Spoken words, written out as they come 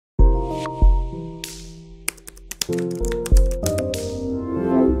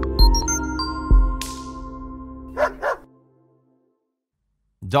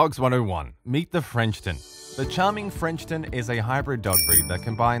Dogs 101. Meet the FRENCHTON. The charming FRENCHTON is a hybrid dog breed that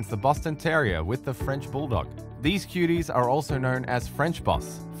combines the Boston Terrier with the French Bulldog. These cuties are also known as French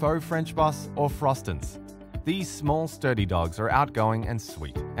Boss, Faux French Boss, or Frostons. These small, sturdy dogs are outgoing and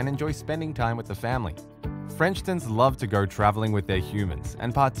sweet and enjoy spending time with the family. FRENCHTONs love to go traveling with their humans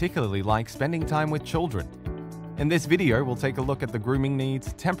and particularly like spending time with children. In this video, we'll take a look at the grooming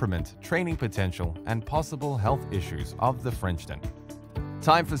needs, temperament, training potential, and possible health issues of the FRENCHTON.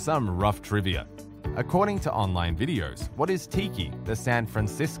 Time for some rough trivia. According to online videos, what is Tiki, the San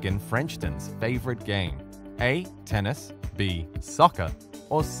Franciscan FRENCHTON's favorite game? A. Tennis, B. Soccer,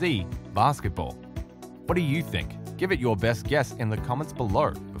 or C. Basketball? What do you think? Give it your best guess in the comments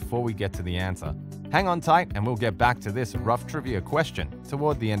below before we get to the answer. Hang on tight and we'll get back to this rough trivia question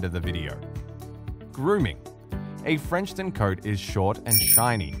toward the end of the video. Grooming. A FRENCHTON coat is short and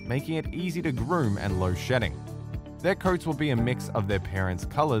shiny, making it easy to groom and low shedding. Their coats will be a mix of their parents'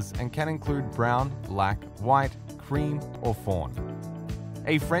 colors and can include brown, black, white, cream, or fawn.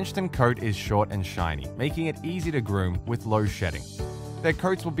 A FRENCHTON coat is short and shiny, making it easy to groom with low shedding. Their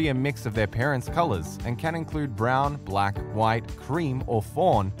coats will be a mix of their parents' colors and can include brown, black, white, cream, or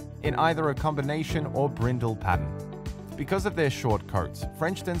fawn in either a combination or brindle pattern. Because of their short coats,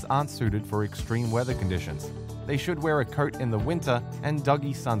 FRENCHTONs aren't suited for extreme weather conditions. They should wear a coat in the winter and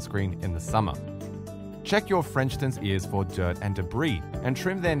doggy sunscreen in the summer. Check your FRENCHTON's ears for dirt and debris, and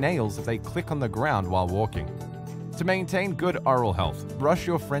trim their nails if they click on the ground while walking. To maintain good oral health, brush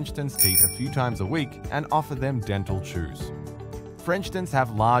your FRENCHTON's teeth a few times a week and offer them dental chews. FRENCHTONs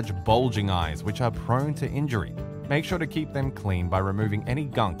have large, bulging eyes which are prone to injury. Make sure to keep them clean by removing any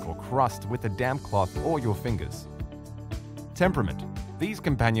gunk or crust with a damp cloth or your fingers. Temperament. These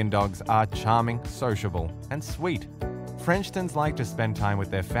companion dogs are charming, sociable, and sweet. FRENCHTONs like to spend time with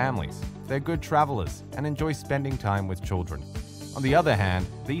their families. They're good travelers and enjoy spending time with children. On the other hand,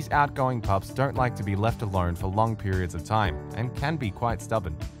 these outgoing pups don't like to be left alone for long periods of time and can be quite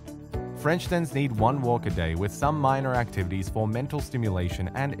stubborn. FRENCHTONs need one walk a day with some minor activities for mental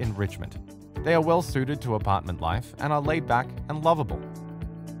stimulation and enrichment. They are well suited to apartment life and are laid back and lovable.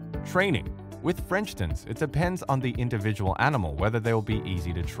 Training. With FRENCHTONs, it depends on the individual animal whether they will be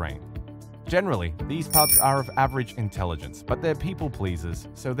easy to train. Generally, these pups are of average intelligence, but they're people pleasers,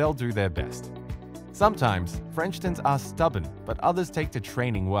 so they'll do their best. Sometimes, FRENCHTONs are stubborn, but others take to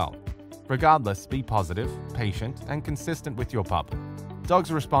training well. Regardless, be positive, patient, and consistent with your pup.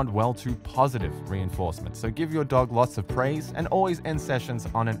 Dogs respond well to positive reinforcement, so give your dog lots of praise and always end sessions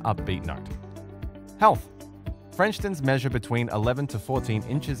on an upbeat note. Health. FRENCHTONs measure between 11 to 14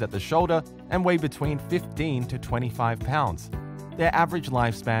 inches at the shoulder and weigh between 15 to 25 pounds. Their average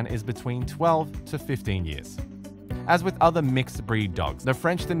lifespan is between 12 to 15 years. As with other mixed breed dogs, the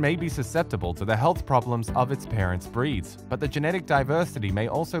FRENCHTON may be susceptible to the health problems of its parents' breeds, but the genetic diversity may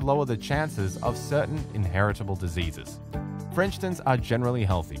also lower the chances of certain inheritable diseases. FRENCHTONs are generally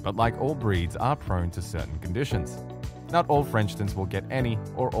healthy, but like all breeds are prone to certain conditions. Not all FRENCHTONs will get any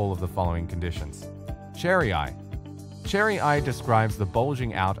or all of the following conditions. Cherry eye. Cherry eye describes the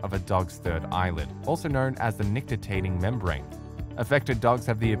bulging out of a dog's third eyelid, also known as the nictitating membrane. Affected dogs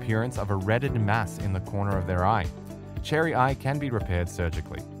have the appearance of a reddened mass in the corner of their eye. Cherry eye can be repaired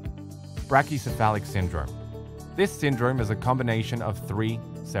surgically. Brachycephalic syndrome. This syndrome is a combination of three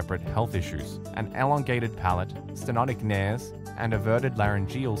separate health issues: an elongated palate, stenotic nares, and averted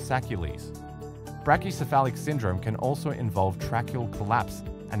laryngeal saccules. Brachycephalic syndrome can also involve tracheal collapse,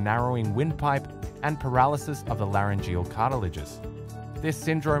 a narrowing windpipe, and paralysis of the laryngeal cartilages. This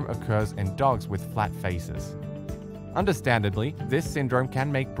syndrome occurs in dogs with flat faces. Understandably, this syndrome can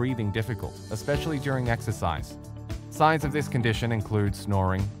make breathing difficult, especially during exercise. Signs of this condition include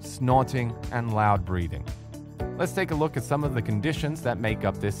snoring, snorting, and loud breathing. Let's take a look at some of the conditions that make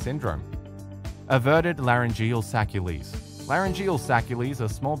up this syndrome. Averted laryngeal saccules. Laryngeal saccules are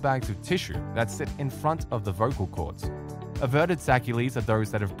small bags of tissue that sit in front of the vocal cords. Averted saccules are those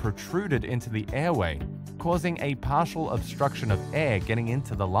that have protruded into the airway, causing a partial obstruction of air getting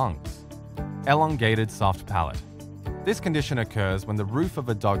into the lungs. Elongated soft palate. This condition occurs when the roof of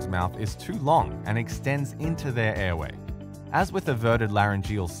a dog's mouth is too long and extends into their airway. As with averted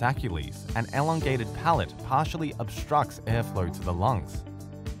laryngeal saccules, an elongated palate partially obstructs airflow to the lungs.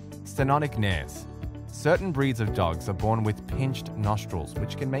 Stenotic nares. Certain breeds of dogs are born with pinched nostrils,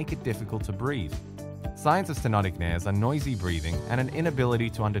 which can make it difficult to breathe. Signs of stenotic nares are noisy breathing and an inability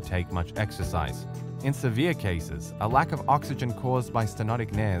to undertake much exercise. In severe cases, a lack of oxygen caused by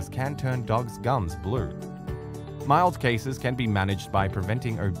stenotic nares can turn dogs' gums blue. Mild cases can be managed by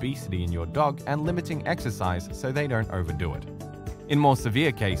preventing obesity in your dog and limiting exercise so they don't overdo it. In more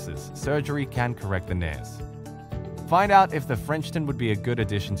severe cases, surgery can correct the nares. Find out if the Frenchton would be a good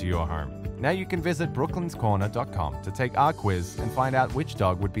addition to your home. Now you can visit brooklynscorner.com to take our quiz and find out which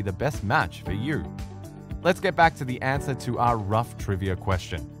dog would be the best match for you. Let's get back to the answer to our rough trivia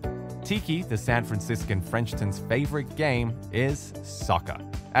question. Tiki, the San Franciscan Frenchton's favorite game, is soccer.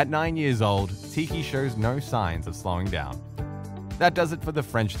 At 9 years old, Tiki shows no signs of slowing down. That does it for the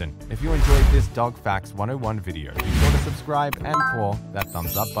Frenchton. If you enjoyed this Dog Facts 101 video, be sure to subscribe and pour that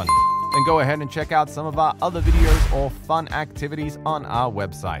thumbs up button. Then go ahead and check out some of our other videos or fun activities on our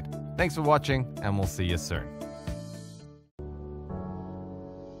website. Thanks for watching, and we'll see you soon.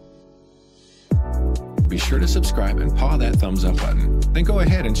 Be sure to subscribe and paw that thumbs up button. Then go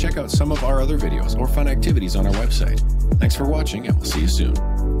ahead and check out some of our other videos or fun activities on our website. Thanks for watching, and we'll see you soon.